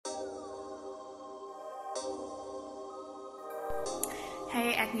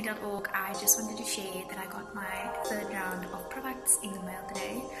Hey acne.org, I just wanted to share that I got my third round of products in the mail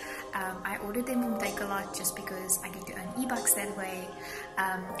today. I ordered them from Breakouts just because I get to earn e-bucks that way.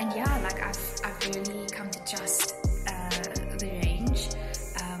 And yeah, like I've really come to trust the range.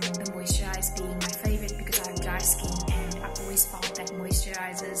 The Moisturiser being my favorite because I have dry skin, and I've always felt that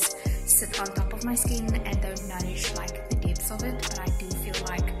moisturizers sit on top of my skin and don't nourish like the depths of it, but I do feel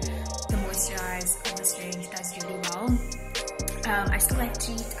like the Moisturiser of this range does really well. I still have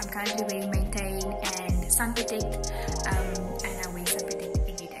treat. I'm currently wearing Maintain and Sun Protect, and I wear Sun Protect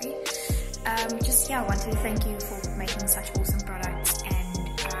every day. Just yeah, I wanted to thank you for making such awesome products, and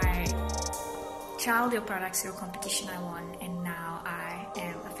I trialed your products through a competition I won, and now I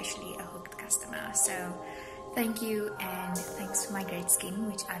am officially a hooked customer. So thank you, and thanks for my great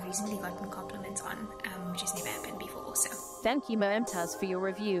skin, which I've recently gotten compliments on, which has never happened before. So thank you Mumtaaz for your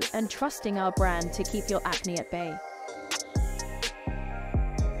review and trusting our brand to keep your acne at bay.